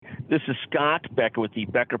This is Scott Becker with the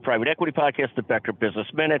Becker Private Equity Podcast, the Becker Business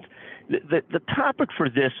Minute. The topic for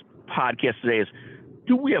this podcast today is,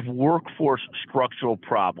 do we have workforce structural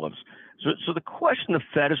problems? So the question the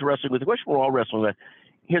Fed is wrestling with, the question we're all wrestling with,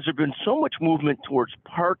 has there been so much movement towards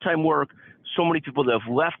part-time work, so many people that have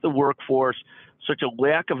left the workforce, such a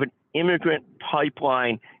lack of an immigrant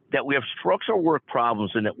pipeline, that we have structural work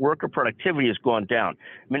problems and that worker productivity has gone down?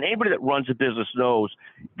 I mean, anybody that runs a business knows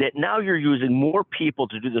that now you're using more people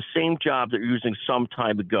to do the same job that you're using some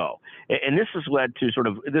time ago. And this has led to sort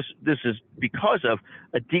of, this is because of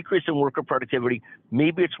a decrease in worker productivity.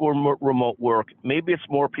 Maybe it's more remote work. Maybe it's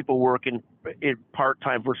more people working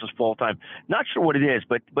part-time versus full-time. Not sure what it is,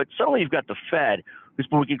 but suddenly you've got the Fed, who's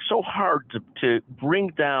been working so hard to bring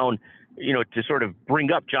down, to sort of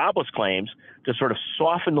bring up jobless claims, to sort of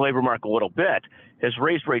soften the labor market a little bit, has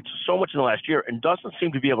raised rates so much in the last year and doesn't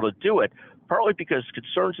seem to be able to do it, partly because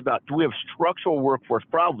concerns about, do we have structural workforce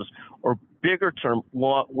problems or bigger term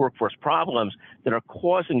workforce problems that are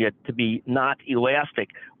causing it to be not elastic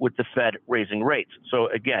with the Fed raising rates? So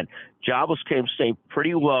again, jobless claims stay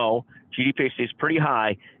pretty low, GDP stays pretty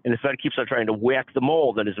high, and the Fed keeps on trying to whack the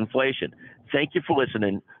mole that is inflation. Thank you for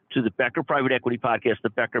listening to the Becker Private Equity Podcast,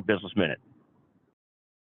 the Becker Business Minute.